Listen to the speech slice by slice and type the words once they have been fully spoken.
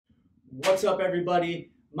What's up,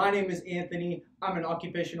 everybody? My name is Anthony. I'm an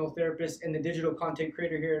occupational therapist and the digital content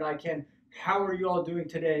creator here at ICAN. How are you all doing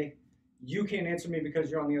today? You can't answer me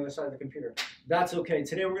because you're on the other side of the computer. That's okay.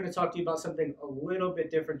 Today we're going to talk to you about something a little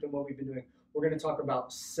bit different than what we've been doing. We're going to talk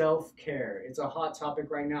about self-care. It's a hot topic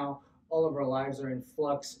right now. All of our lives are in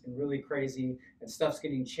flux and really crazy, and stuff's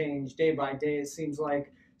getting changed day by day, it seems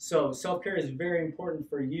like. So self-care is very important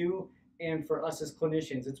for you and for us as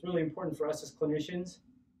clinicians. It's really important for us as clinicians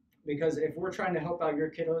because if we're trying to help out your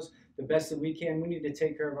kiddos the best that we can, we need to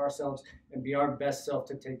take care of ourselves and be our best self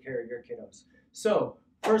to take care of your kiddos. So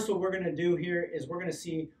first, what we're going to do here is we're going to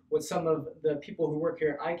see what some of the people who work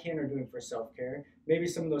here at ICAN are doing for self-care. Maybe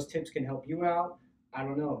some of those tips can help you out. I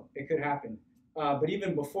don't know. It could happen. But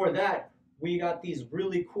even before that, we got these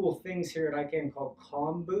really cool things here at ICAN called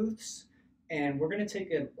calm booths. And we're going to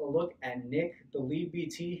take a look at Nick, the lead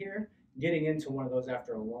BT here, getting into one of those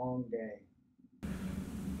after a long day.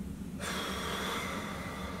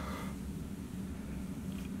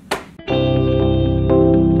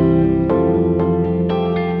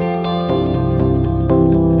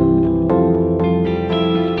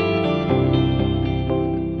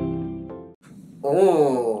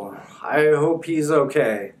 Oh, I hope he's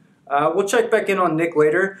okay. We'll check back in on Nick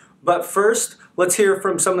later, but first, let's hear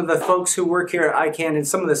from some of the folks who work here at ICAN and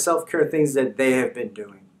some of the self-care things that they have been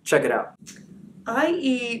doing. Check it out. I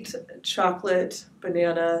eat chocolate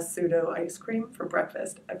banana pseudo ice cream for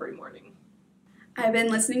breakfast every morning. I've been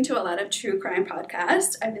listening to a lot of true crime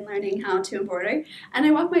podcasts. I've been learning how to embroider, and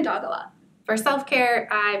I walk my dog a lot. For self-care,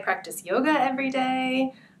 I practice yoga every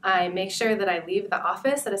day. I make sure that I leave the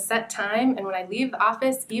office at a set time, and when I leave the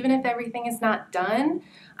office, even if everything is not done,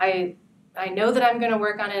 I know that I'm going to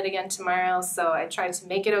work on it again tomorrow, so I try to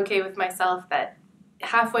make it okay with myself that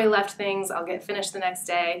halfway left things I'll get finished the next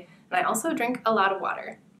day, and I also drink a lot of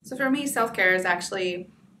water. So for me, self-care is actually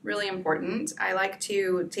really important. I like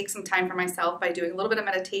to take some time for myself by doing a little bit of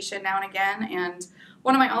meditation now and again, and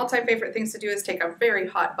one of my all-time favorite things to do is take a very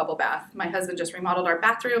hot bubble bath. My husband just remodeled our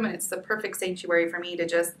bathroom, and it's the perfect sanctuary for me to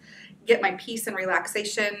just get my peace and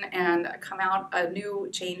relaxation and come out a new,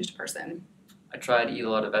 changed person. I try to eat a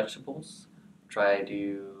lot of vegetables. Try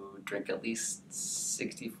to drink at least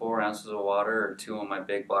 64 ounces of water or 2 of my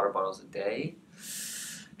big water bottles a day.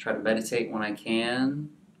 Try to meditate when I can.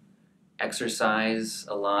 Exercise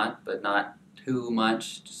a lot, but not too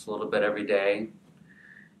much, just a little bit every day.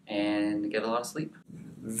 And get a lot of sleep.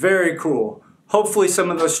 Very cool. Hopefully some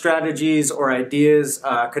of those strategies or ideas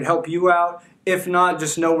could help you out. If not,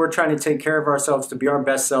 just know we're trying to take care of ourselves to be our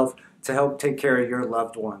best self to help take care of your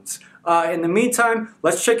loved ones. In the meantime,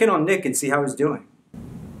 let's check in on Nick and see how he's doing.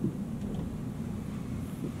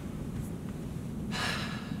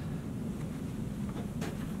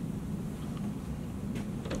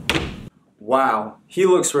 Wow, he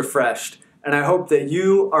looks refreshed. And I hope that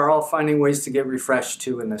you are all finding ways to get refreshed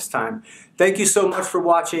too in this time. Thank you so much for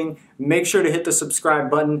watching. Make sure to hit the subscribe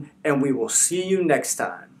button, and we will see you next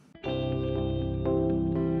time.